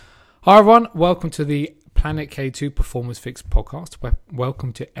Hi everyone, welcome to the Planet K2 Performance Fix podcast.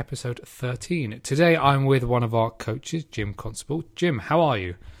 Welcome to episode 13. Today I'm with one of our coaches, Jim Constable. Jim, how are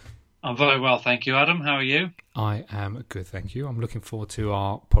you? I'm very well, thank you, Adam. How are you? I am good, thank you. I'm looking forward to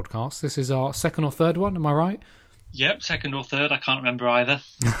our podcast. This is our second or third one, am I right? Yep, second or third, I can't remember either.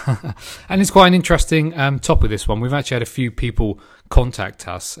 And it's quite an interesting topic, this one. We've actually had a few people contact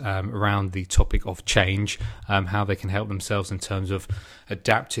us around the topic of change, how they can help themselves in terms of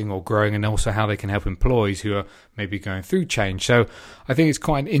adapting or growing, and also how they can help employees who are maybe going through change. So I think it's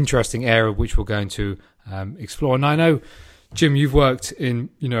quite an interesting area which we're going to explore. And I know, Jim, you've worked in,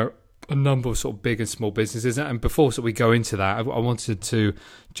 a number of sort of big and small businesses. And before we go into that, I wanted to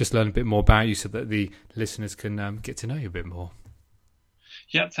just learn a bit more about you so that the listeners can get to know you a bit more.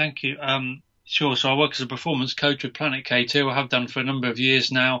 Yep, thank you. Sure. So I work as a performance coach with Planet K2. I have done for a number of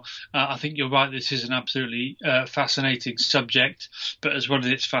years now. I think you're right. This is an absolutely fascinating subject. But as well as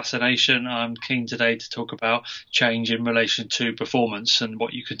its fascination, I'm keen today to talk about change in relation to performance and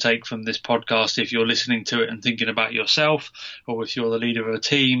what you can take from this podcast if you're listening to it and thinking about yourself, or if you're the leader of a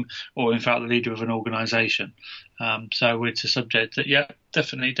team, or in fact the leader of an organisation. So it's a subject that,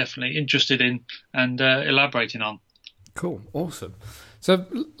 definitely interested in and elaborating on. Cool. Awesome. So,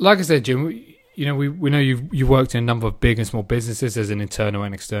 like I said, Jim, we know you've worked in a number of big and small businesses as an internal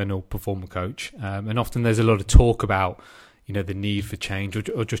and external performer coach, and often there's a lot of talk about, the need for change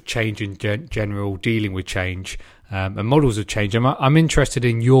or just change in general, dealing with change and models of change. I'm interested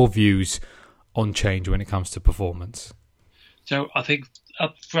in your views on change when it comes to performance. So I think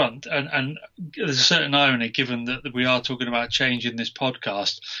up front, and there's a certain irony given that we are talking about change in this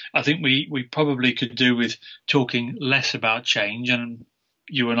podcast. I think we probably could do with talking less about change, and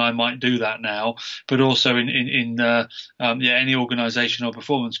you and I might do that now, but also in any organisation or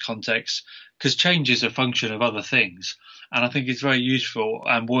performance context, because change is a function of other things. And I think it's very useful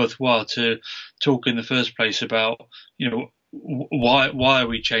and worthwhile to talk in the first place about, why are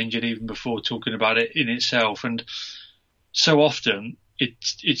we changing even before talking about it in itself. And so often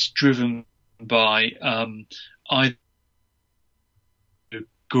it's driven by either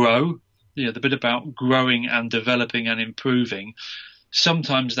grow, the bit about growing and developing and improving.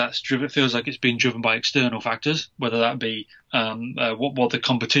 Sometimes feels like it's being driven by external factors, whether that be what the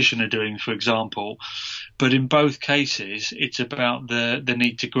competition are doing, for example. But in both cases, it's about the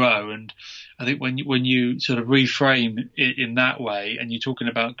need to grow. And I think when you sort of reframe it in that way, and you're talking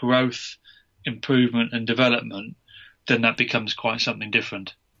about growth, improvement, and development, then that becomes quite something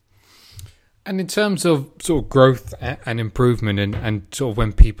different. And in terms of sort of growth and improvement, and sort of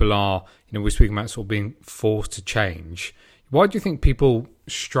when people are, we're speaking about sort of being forced to change. Why do you think people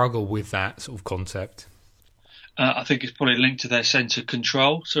struggle with that sort of concept? I think it's probably linked to their sense of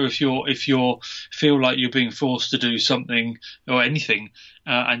control. So if you feel like you're being forced to do something or anything,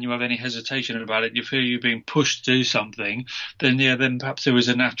 and you have any hesitation about it, you feel you're being pushed to do something, then perhaps there is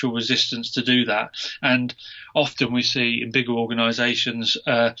a natural resistance to do that. And often we see in bigger organisations,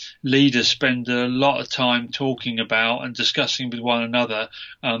 leaders spend a lot of time talking about and discussing with one another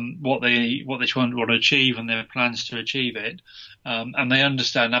what they want to achieve and their plans to achieve it. And they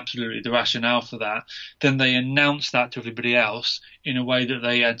understand absolutely the rationale for that. Then they announce that to everybody else in a way that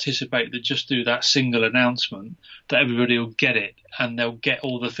they anticipate that just through that single announcement that everybody will get it, and they'll get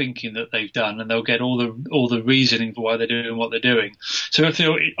all the thinking that they've done, and they'll get all the reasoning for why they're doing what they're doing. So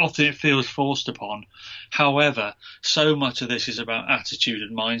often it feels forced upon. However, so much of this is about attitude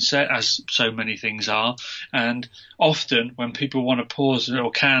and mindset, as so many things are. And often when people want to pause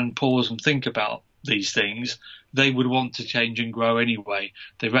or can pause and think about these things, they would want to change and grow anyway.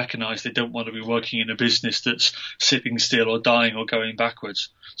 They recognise they don't want to be working in a business that's sitting still or dying or going backwards.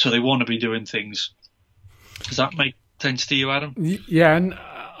 So they want to be doing things. Does that make sense to you, Adam? Yeah, and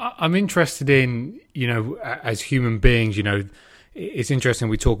I'm interested in, as human beings, it's interesting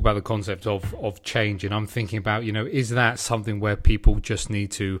we talk about the concept of change, and I'm thinking about, is that something where people just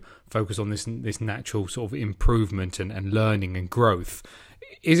need to focus on this natural sort of improvement and learning and growth?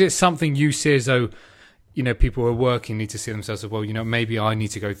 Is it something you see as though, people who are working need to see themselves as, well, maybe I need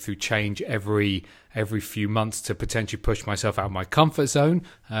to go through change every few months to potentially push myself out of my comfort zone?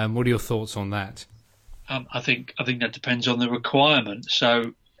 What are your thoughts on that? I think that depends on the requirement.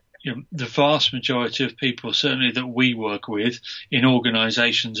 So, the vast majority of people, certainly that we work with in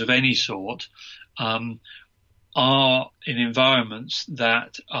organisations of any sort, are in environments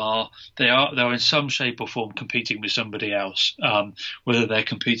that they're in some shape or form competing with somebody else, whether they're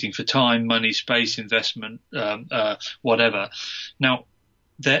competing for time, money, space, investment, whatever. Now,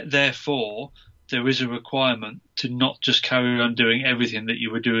 therefore, there is a requirement to not just carry on doing everything that you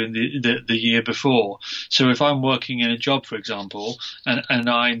were doing the year before. So if I'm working in a job, for example, and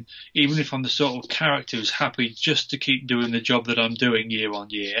I'm, even if I'm the sort of character who's happy just to keep doing the job that I'm doing year on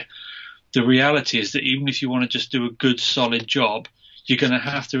year, the reality is that even if you want to just do a good, solid job, you're going to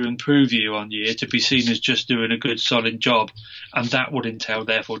have to improve year on year to be seen as just doing a good, solid job. And that would entail,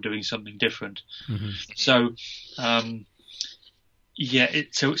 therefore, doing something different. Mm-hmm. So,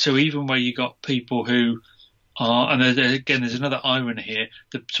 so even where you got people who are, and again, there's another irony here,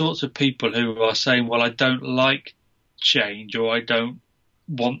 the sorts of people who are saying, well, I don't like change or I don't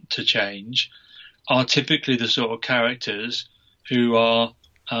want to change, are typically the sort of characters who are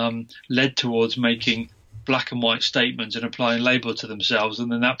led towards making black and white statements and applying label to themselves,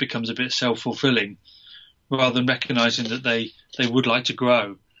 and then that becomes a bit self-fulfilling rather than recognizing that they would like to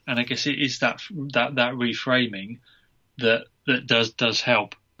grow. And I guess it is that reframing that does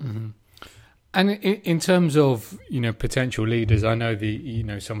help. Mm-hmm. And in terms of, potential leaders, I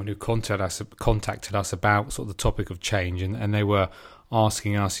know someone who contacted us about sort of the topic of change, and they were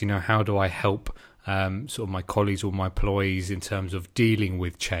asking us, how do I help sort of my colleagues or my employees in terms of dealing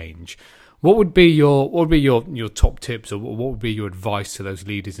with change? What would be your top tips, or what would be your advice to those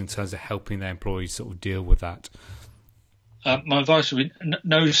leaders in terms of helping their employees sort of deal with that? My advice would be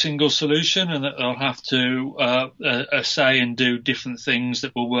no single solution, and that they'll have to say and do different things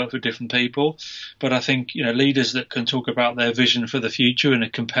that will work for different people. But I think leaders that can talk about their vision for the future in a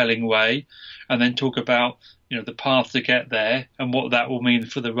compelling way, and then talk about the path to get there and what that will mean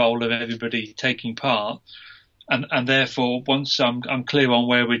for the role of everybody taking part. And therefore, once I'm clear on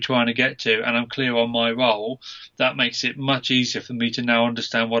where we're trying to get to and I'm clear on my role, that makes it much easier for me to now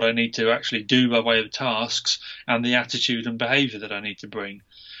understand what I need to actually do by way of tasks and the attitude and behaviour that I need to bring.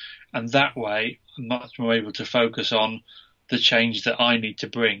 And that way, I'm much more able to focus on the change that I need to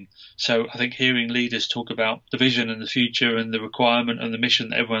bring. So I think hearing leaders talk about the vision and the future and the requirement and the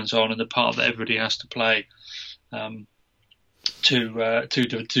mission that everyone's on and the part that everybody has to play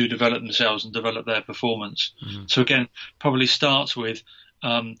to develop themselves and develop their performance. Mm-hmm. So again, probably starts with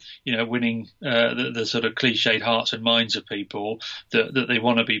winning the sort of cliched hearts and minds of people that they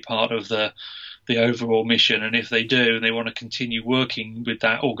want to be part of the overall mission, and if they do and they want to continue working with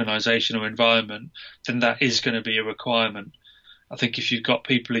that organisation or environment, then that is going to be a requirement. I think if you've got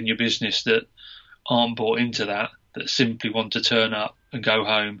people in your business that aren't bought into that simply want to turn up and go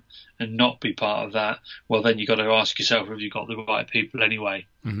home and not be part of that, well, then you've got to ask yourself, have you got the right people anyway?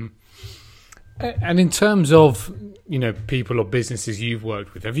 Mm-hmm. And in terms of, people or businesses you've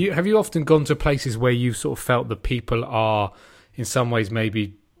worked with, have you often gone to places where you've sort of felt that people are in some ways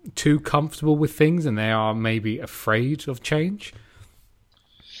maybe too comfortable with things and they are maybe afraid of change?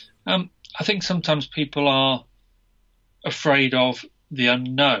 I think sometimes people are afraid of the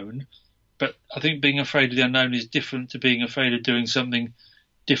unknown, but I think being afraid of the unknown is different to being afraid of doing something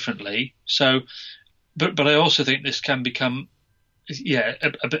differently. So, but I also think this can become,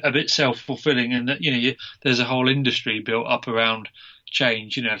 a bit self-fulfilling, and that there's a whole industry built up around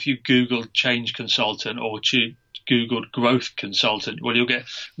change. If you Googled change consultant or Googled growth consultant, well, you'll get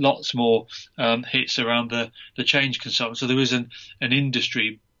lots more hits around the change consultant. So there is an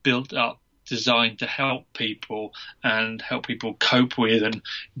industry built up designed to help people and help people cope with and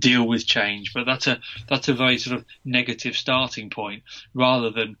deal with change. But that's a very sort of negative starting point, rather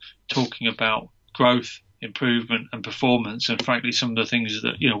than talking about growth, improvement and performance, and frankly some of the things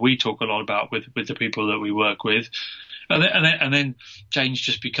that we talk a lot about with the people that we work with, and then change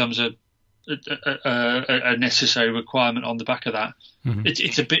just becomes a necessary requirement on the back of that. Mm-hmm.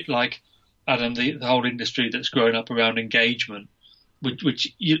 It's a bit like, Adam, the whole industry that's grown up around engagement,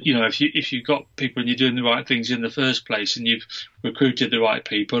 which if you've got people and you're doing the right things in the first place and you've recruited the right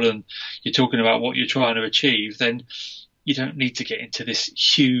people and you're talking about what you're trying to achieve, then you don't need to get into this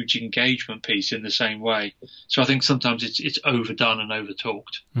huge engagement piece in the same way. So I think sometimes it's overdone and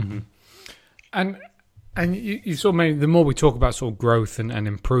overtalked. Mm-hmm. And you sort of made, the more we talk about sort of growth and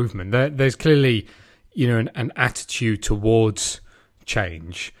improvement, there's clearly an attitude towards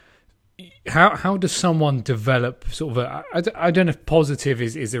change. How does someone develop sort of I don't know if positive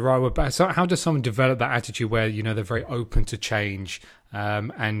is the right word, but how does someone develop that attitude where they're very open to change,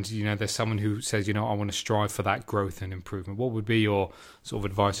 and there's someone who says I want to strive for that growth and improvement? What would be your sort of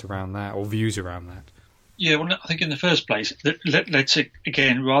advice around that or views around that? Yeah, well, I think in the first place, let's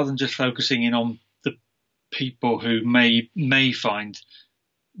again, rather than just focusing in on the people who may find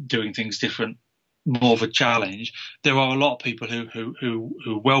doing things different more of a challenge, there are a lot of people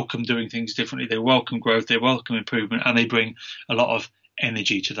who welcome doing things differently. They welcome growth, they welcome improvement, and they bring a lot of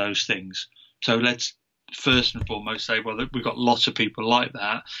energy to those things. So let's first and foremost say, well, we've got lots of people like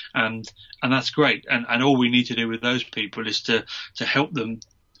that, and that's great. And all we need to do with those people is to help them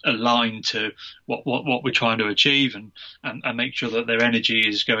align to what we're trying to achieve, and make sure that their energy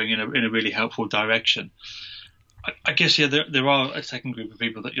is going in a really helpful direction. I guess, yeah, there are a second group of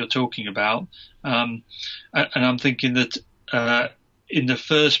people that you're talking about, and I'm thinking that in the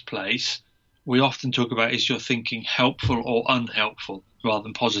first place, we often talk about, is your thinking helpful or unhelpful, rather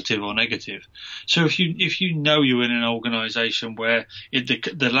than positive or negative. So if you know you're in an organisation where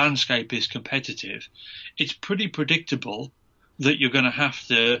the landscape is competitive, it's pretty predictable that you're going to have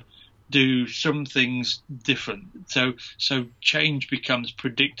to do some things different. So change becomes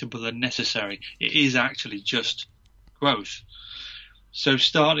predictable and necessary. It is actually just growth. So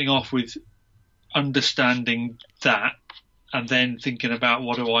starting off with understanding that, and then thinking about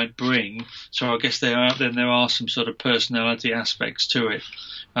what do I bring. So I guess there are some sort of personality aspects to it.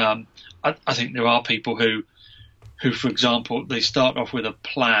 I think there are people who, for example, they start off with a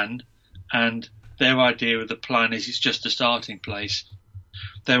plan, and their idea of the plan is it's just a starting place.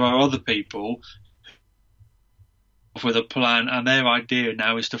 There are other people with a plan, and their idea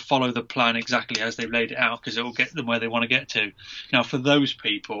now is to follow the plan exactly as they've laid it out, because it will get them where they want to get to. Now, for those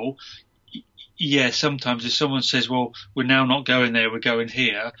people, yeah, sometimes if someone says, well, we're now not going there, we're going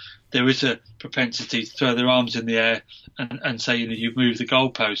here, there is a propensity to throw their arms in the air and say, you've moved the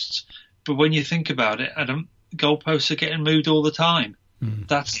goalposts. But when you think about it, Adam, goalposts are getting moved all the time.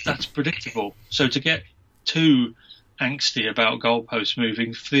 That's predictable. So to get too angsty about goalposts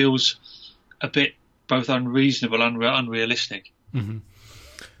moving feels a bit both unreasonable and unrealistic. Mm-hmm.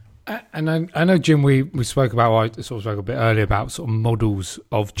 And I know, Jim, we spoke about, I sort of spoke a bit earlier about sort of models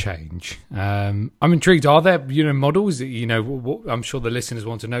of change. I'm intrigued. Are there, models that, what, I'm sure the listeners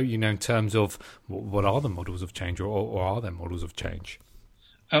want to know, in terms of what are the models of change, or are there models of change?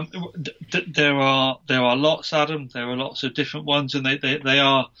 There are lots, Adam. There are lots of different ones, and they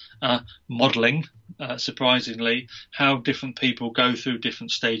are modelling, surprisingly, how different people go through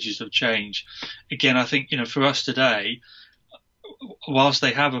different stages of change. Again, I think, for us today, whilst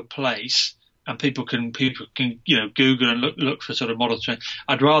they have a place and people can Google and look for sort of model change,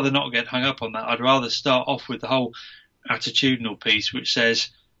 I'd rather not get hung up on that. I'd rather start off with the whole attitudinal piece, which says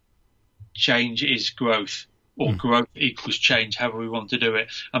change is growth, or growth equals change, however we want to do it.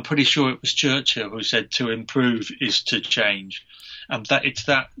 I'm pretty sure it was Churchill who said to improve is to change, and that it's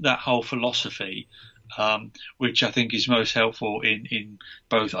that whole philosophy which I think is most helpful in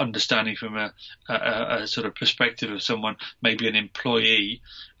both understanding from a sort of perspective of someone, maybe an employee,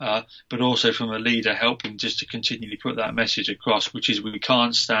 but also from a leader, helping just to continually put that message across, which is we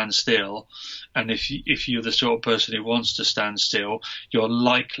can't stand still. And if you're the sort of person who wants to stand still, you're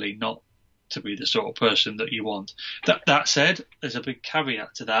likely not to be the sort of person that you want. That said, there's a big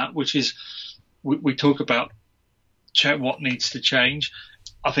caveat to that, which is we talk about what needs to change.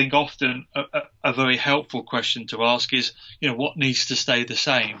 I think often a very helpful question to ask is, what needs to stay the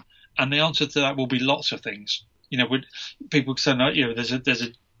same? And the answer to that will be lots of things. People say, there's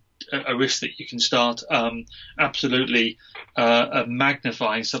a risk that you can start absolutely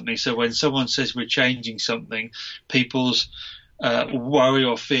magnifying something. So when someone says we're changing something, people's worry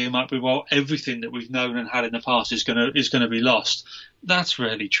or fear might be, well, everything that we've known and had in the past is going to be lost. That's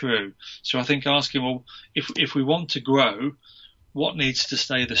rarely true. So I think asking, well, if we want to grow, what needs to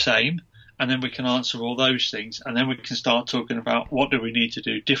stay the same? And then we can answer all those things, and then we can start talking about what do we need to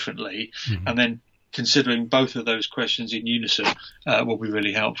do differently, and then considering both of those questions in unison will be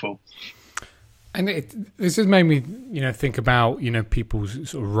really helpful. And this has made me, think about, people's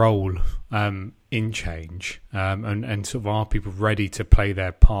sort of role in change, and sort of are people ready to play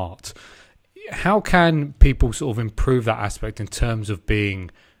their part? How can people sort of improve that aspect in terms of being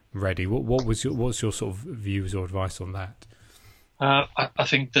ready? What's your sort of views or advice on that? I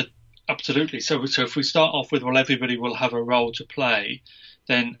think that absolutely. So if we start off with, well, everybody will have a role to play,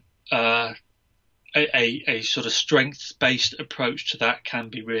 then a sort of strengths-based approach to that can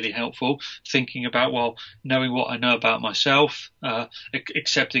be really helpful. Thinking about, well, knowing what I know about myself,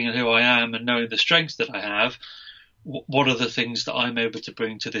 accepting who I am, and knowing the strengths that I have, what are the things that I'm able to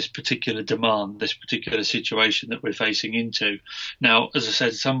bring to this particular demand, this particular situation that we're facing into? Now, as I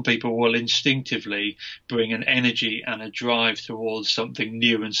said, some people will instinctively bring an energy and a drive towards something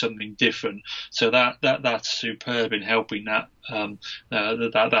new and something different. So that's superb in helping that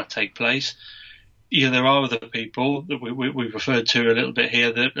take place. There are other people that we referred to a little bit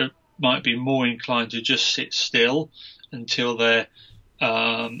here that might be more inclined to just sit still until they're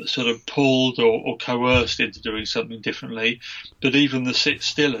sort of pulled or coerced into doing something differently. But even the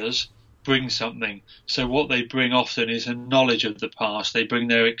sit-stillers bring something. So what they bring often is a knowledge of the past. They bring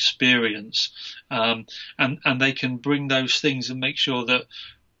their experience, and they can bring those things and make sure that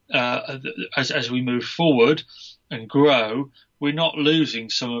as we move forward and grow, we're not losing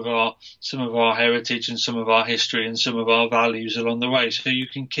some of our heritage and some of our history and some of our values along the way. So you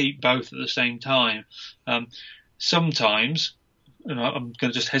can keep both at the same time. Sometimes, and I'm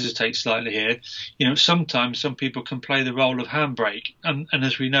going to just hesitate slightly here, sometimes some people can play the role of handbrake. And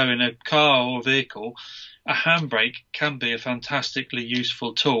as we know, in a car or vehicle, a handbrake can be a fantastically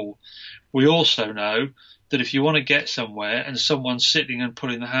useful tool. We also know that if you want to get somewhere and someone's sitting and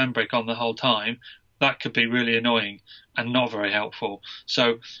putting the handbrake on the whole time, that could be really annoying and not very helpful.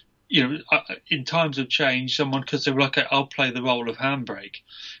 So, in times of change, someone could say, well, okay, I'll play the role of handbrake.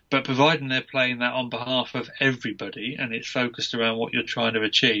 But providing they're playing that on behalf of everybody and it's focused around what you're trying to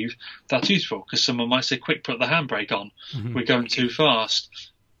achieve, that's useful, because someone might say, quick, put the handbrake on. Mm-hmm. We're going too fast.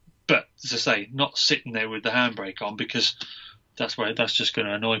 But as I say, not sitting there with the handbrake on, because that's just going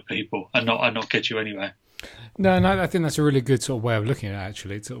to annoy people and not get you anywhere. No, I think that's a really good sort of way of looking at it,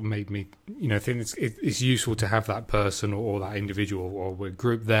 actually. It sort of made me, think it's useful to have that person or that individual or a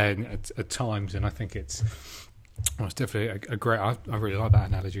group there at times, and I think it's definitely a great. I really like that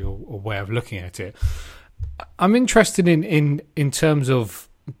analogy or way of looking at it. I'm interested in terms of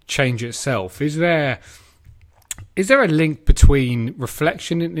change itself. Is there a link between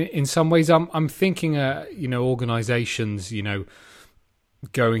reflection in some ways? I'm thinking, organisations,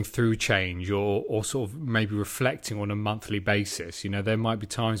 going through change or sort of maybe reflecting on a monthly basis. There might be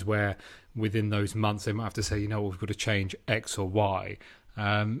times where within those months they might have to say, we've got to change X or Y.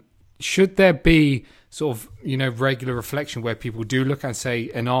 Should there be sort of, regular reflection where people do look and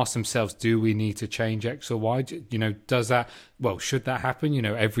say and ask themselves, do we need to change X or Y? Should that happen,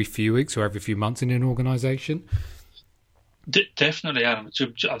 every few weeks or every few months in an organisation? Definitely, Adam.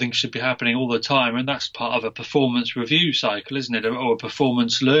 I think it should be happening all the time, and that's part of a performance review cycle, isn't it? Or a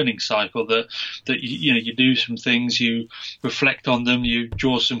performance learning cycle that you do some things, you reflect on them, you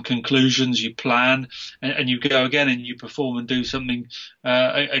draw some conclusions, you plan, and you go again and you perform and do something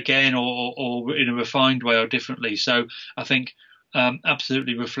again, or in a refined way or differently. So I think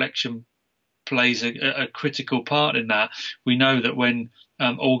absolutely reflection plays a critical part in that. We know that when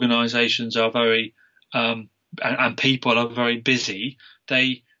organisations are very and people are very busy,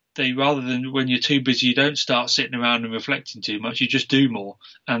 they rather than when you're too busy, you don't start sitting around and reflecting too much. You just do more.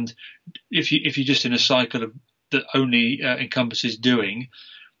 And if you're just in a cycle that only encompasses doing,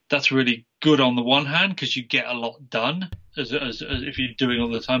 that's really good on the one hand, because you get a lot done as if you're doing all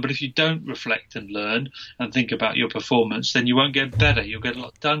the time. But if you don't reflect and learn and think about your performance, then you won't get better. You'll get a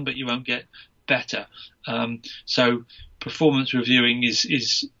lot done, but you won't get better. So performance reviewing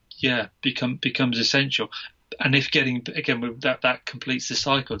becomes essential. And if that completes the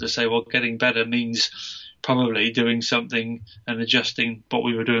cycle to say, well, getting better means probably doing something and adjusting what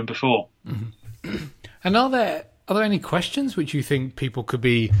we were doing before. Mm-hmm. And are there any questions which you think people could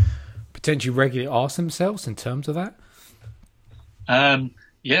be potentially regularly ask themselves in terms of that?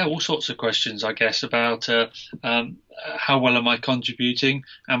 All sorts of questions, I guess, about how well am I contributing?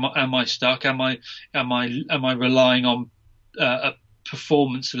 Am I stuck? Am I relying on a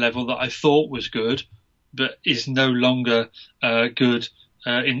performance level that I thought was good, but is no longer good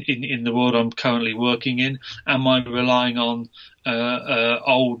in the world I'm currently working in? Am I relying on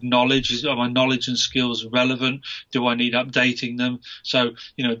old knowledge? Are my knowledge and skills relevant? Do I need updating them? So,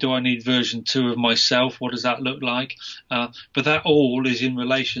 do I need version 2 of myself? What does that look like? But that all is in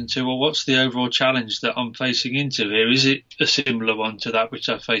relation to, well, what's the overall challenge that I'm facing into here? Is it a similar one to that which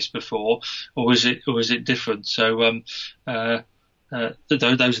I faced before, or is it different? So,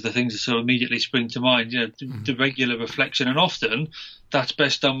 those are the things that sort of immediately spring to mind. The regular reflection, and often that's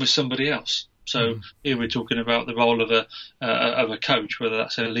best done with somebody else. So here we're talking about the role of a coach, whether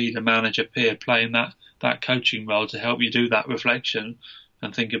that's a leader, manager, peer, playing that coaching role to help you do that reflection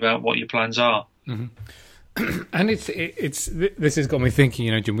and think about what your plans are. Mm-hmm. And this has got me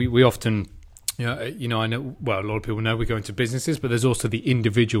thinking. Jim, we often. I know. Well, a lot of people know we go into businesses, but there's also the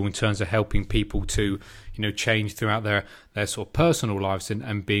individual in terms of helping people to, change throughout their sort of personal lives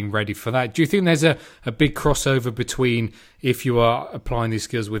and being ready for that. Do you think there's a big crossover between if you are applying these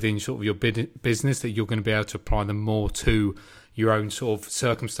skills within sort of your business, that you're going to be able to apply them more to your own sort of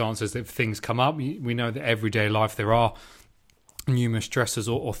circumstances if things come up? We know that everyday life there are numerous stresses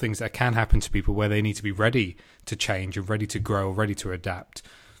or things that can happen to people where they need to be ready to change and ready to grow or ready to adapt.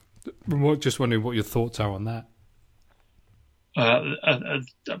 Just wondering what your thoughts are on that.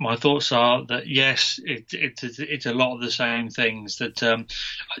 My thoughts are that yes, it's a lot of the same things. That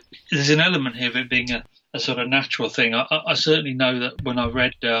there's an element here of it being a sort of natural thing. I certainly know that when I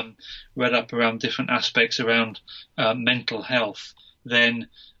read up around different aspects around mental health, then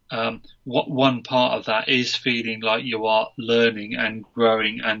what one part of that is feeling like you are learning and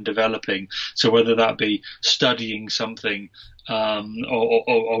growing and developing. So whether that be studying something,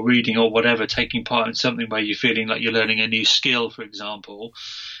 or reading or whatever, taking part in something where you're feeling like you're learning a new skill, for example.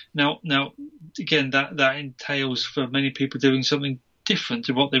 Now again, that entails for many people doing something different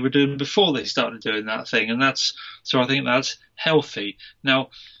to what they were doing before they started doing that thing, and I think that's healthy. Now,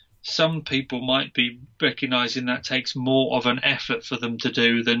 some people might be recognizing that takes more of an effort for them to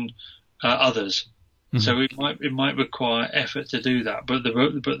do than others. Mm-hmm. So it might require effort to do that, but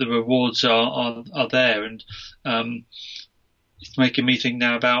the rewards are there, and it's making me think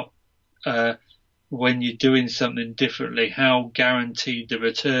now about when you're doing something differently, how guaranteed the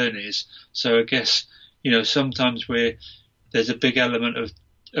return is. So I guess, sometimes there's a big element of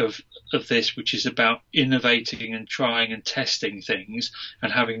this, which is about innovating and trying and testing things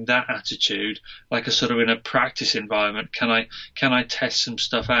and having that attitude, like a sort of in a practice environment. Can I test some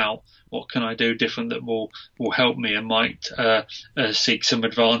stuff out? What can I do different that will help me and might seek some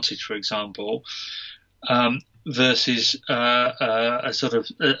advantage, for example, versus a sort of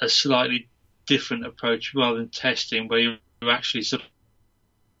a slightly different approach rather than testing, where you're actually sort of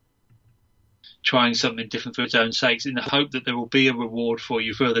trying something different for its own sake, in the hope that there will be a reward for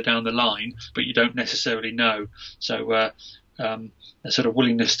you further down the line, but you don't necessarily know. So a sort of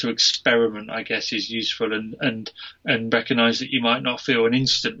willingness to experiment, I guess, is useful, and recognise that you might not feel an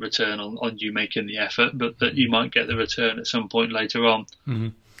instant return on you making the effort, but that you might get the return at some point later on. Mm-hmm.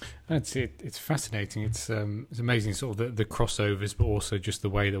 That's it. It's fascinating. It's amazing, sort of the crossovers, but also just the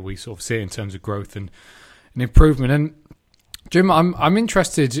way that we sort of see it in terms of growth and improvement. And Jim, I'm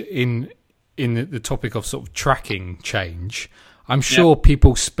interested in the topic of sort of tracking change. I'm sure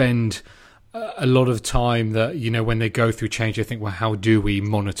people spend a lot of time that, when they go through change, they think, well, how do we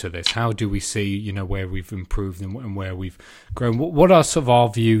monitor this? How do we see, where we've improved and where we've grown? What are sort of our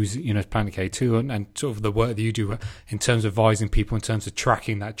views, as Planet K2 and sort of the work that you do in terms of advising people in terms of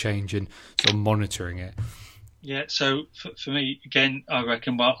tracking that change and sort of monitoring it? Yeah, so for me, again, I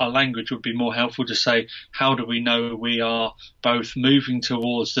reckon our language would be more helpful to say, how do we know we are both moving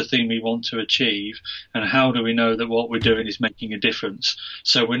towards the thing we want to achieve, and how do we know that what we're doing is making a difference?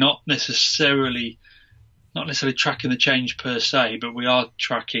 So we're not necessarily tracking the change per se, but we are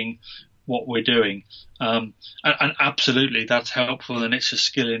tracking what we're doing. And absolutely, that's helpful, and it's a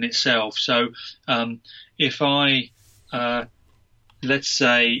skill in itself. So if I... let's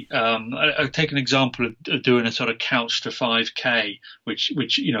say, I'll take an example of doing a sort of couch to 5K, which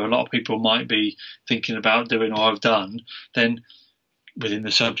a lot of people might be thinking about doing or have done. Then, within the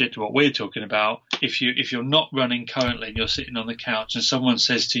subject of what we're talking about, if you're not running currently and you're sitting on the couch and someone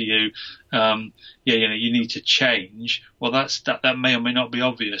says to you, you need to change, well, that may or may not be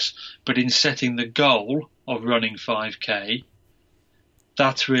obvious. But in setting the goal of running 5K,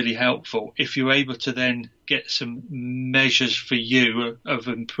 that's really helpful. If you're able to then get some measures for you of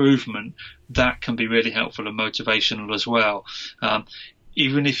improvement, that can be really helpful and motivational as well.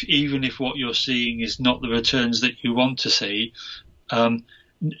 Even if what you're seeing is not the returns that you want to see,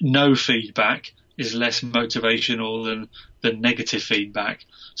 no feedback is less motivational than negative feedback.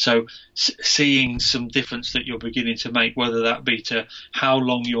 So seeing some difference that you're beginning to make, whether that be to how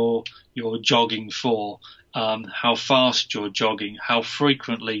long you're jogging for, how fast you're jogging, how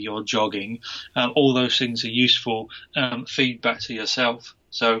frequently you're jogging, all those things are useful feedback to yourself.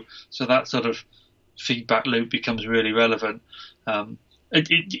 So that sort of feedback loop becomes really relevant. There would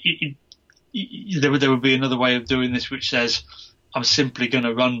be another way of doing this, which says, I'm simply going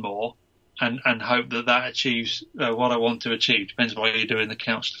to run more and hope that achieves what I want to achieve. Depends why you're doing the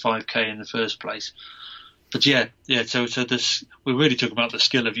couch to 5K in the first place. But yeah. So this, we're really talking about the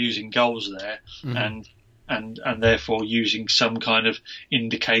skill of using goals there, mm-hmm. and therefore using some kind of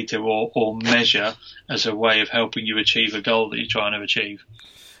indicator or measure as a way of helping you achieve a goal that you're trying to achieve.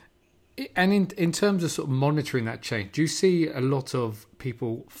 And in terms of sort of monitoring that change, do you see a lot of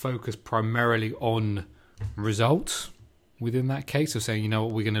people focus primarily on results within that case, of saying,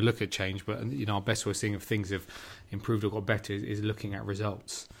 we're going to look at change, but our best way of seeing if things have improved or got better is looking at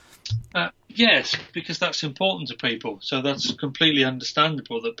results? Yes, because that's important to people. So that's completely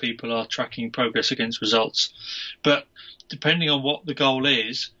understandable that people are tracking progress against results. But depending on what the goal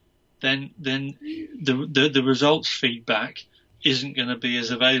is, then the results feedback isn't going to be as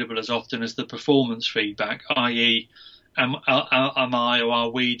available as often as the performance feedback, i.e., am I or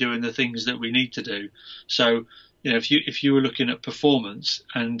are we doing the things that we need to do? So, if you were looking at performance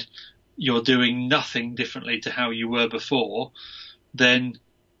and you're doing nothing differently to how you were before, then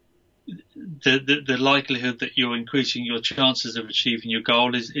the likelihood that you're increasing your chances of achieving your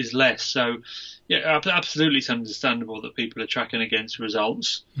goal is less. So, yeah, absolutely, it's understandable that people are tracking against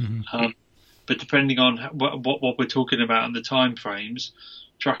results. Mm-hmm. But depending on what we're talking about and the time frames,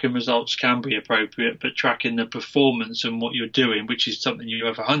 tracking results can be appropriate, but tracking the performance and what you're doing, which is something you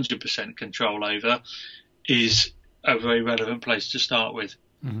have 100% control over, is a very relevant place to start with.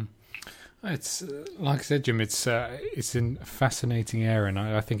 Mm-hmm. It's like I said, Jim. It's a fascinating area, and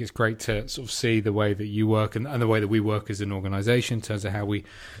I think it's great to sort of see the way that you work and the way that we work as an organisation in terms of how we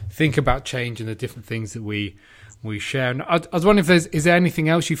think about change and the different things that we share. And I was wondering if is there anything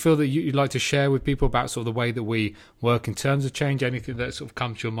else you feel that you'd like to share with people about sort of the way that we work in terms of change? Anything that sort of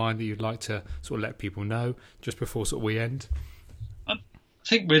comes to your mind that you'd like to sort of let people know just before sort of we end? I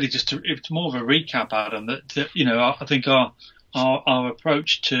think really it's more of a recap, Adam. That I think our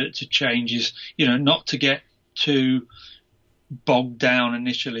approach to change is, not to get too bogged down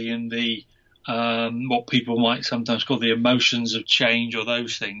initially in the what people might sometimes call the emotions of change or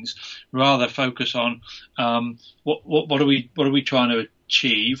those things. Rather focus on what are we trying to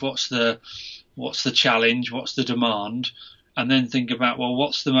achieve? What's the challenge? What's the demand? And then think about, well,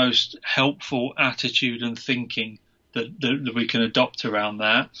 what's the most helpful attitude and thinking that we can adopt around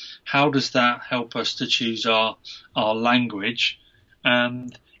that? How does that help us to choose our language?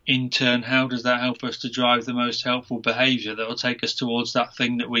 And in turn, how does that help us to drive the most helpful behaviour that will take us towards that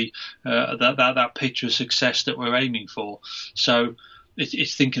thing that we that picture of success that we're aiming for? So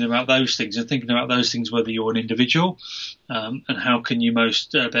it's thinking about those things, and thinking about those things whether you're an individual and how can you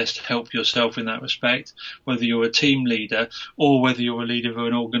most best help yourself in that respect, whether you're a team leader or whether you're a leader of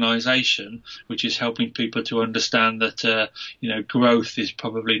an organisation, which is helping people to understand that growth is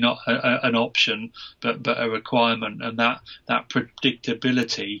probably not an option but a requirement, and that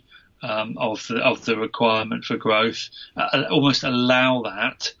predictability of the requirement for growth, almost allow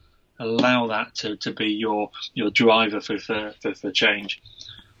that to be your driver for change.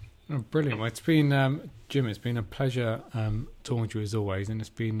 Oh, brilliant. Well, it's been Jim, it's been a pleasure talking to you as always, and it's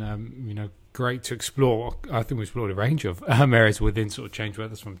been great to explore. I think we explored a range of areas within sort of change,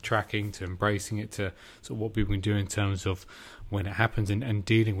 whether it's from tracking to embracing it to sort of what people can do in terms of when it happens and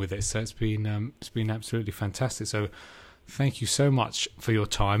dealing with it. So it's been absolutely fantastic. So thank you so much for your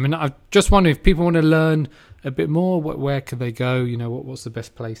time. And I just wonder if people want to learn a bit more, where can they go? What's the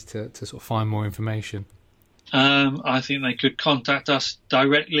best place to sort of find more information? I think they could contact us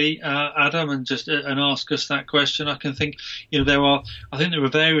directly, Adam, and just and ask us that question. I can think, there are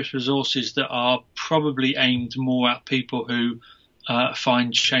various resources that are probably aimed more at people who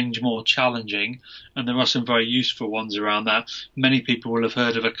find change more challenging, and there are some very useful ones around that. Many people will have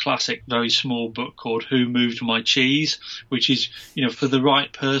heard of a classic, very small book called "Who Moved My Cheese," which is, for the right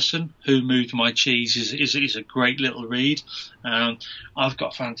person. "Who Moved My Cheese" is a great little read. I've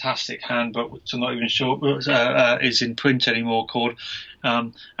got a fantastic handbook, which I'm not even sure is in print anymore, called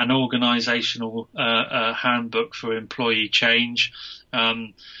an organisational handbook for employee change,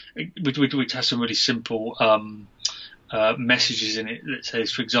 which has some really simple messages in it that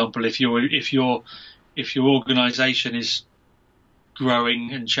says, for example, if your organisation is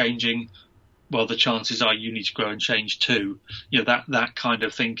growing and changing, well, the chances are you need to grow and change too. That kind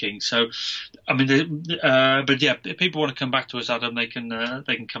of thinking. So, I mean, but yeah, if people want to come back to us, Adam, they can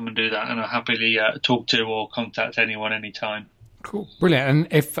come and do that, and I'll happily talk to or contact anyone anytime. Cool, brilliant. And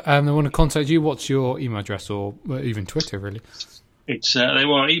if they want to contact you, what's your email address, or even Twitter, really? It's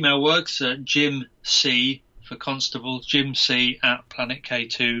our email works. Jim C for Constable,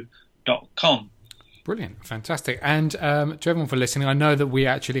 jimc@planetk2.com. Brilliant, fantastic. And to everyone for listening, I know that we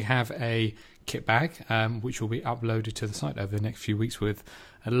actually have a kit bag which will be uploaded to the site over the next few weeks with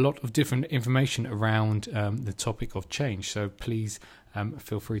a lot of different information around the topic of change. So please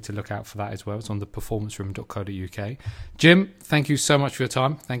feel free to look out for that as well. It's on the performanceroom.co.uk. Jim, thank you so much for your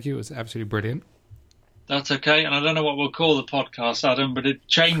time. Thank you. It was absolutely brilliant. That's okay, and I don't know what we'll call the podcast, Adam, but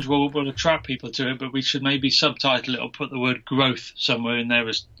change will attract people to it, but we should maybe subtitle it or put the word growth somewhere in there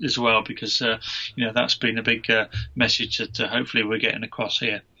as well, because that's been a big message that hopefully we're getting across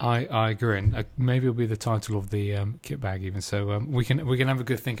here. I agree, and maybe it'll be the title of the kit bag even, so we can have a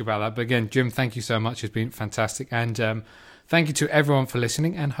good think about that. But again, Jim, thank you so much. It's been fantastic, and thank you to everyone for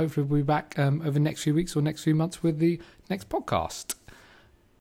listening, and hopefully we'll be back over the next few weeks or next few months with the next podcast.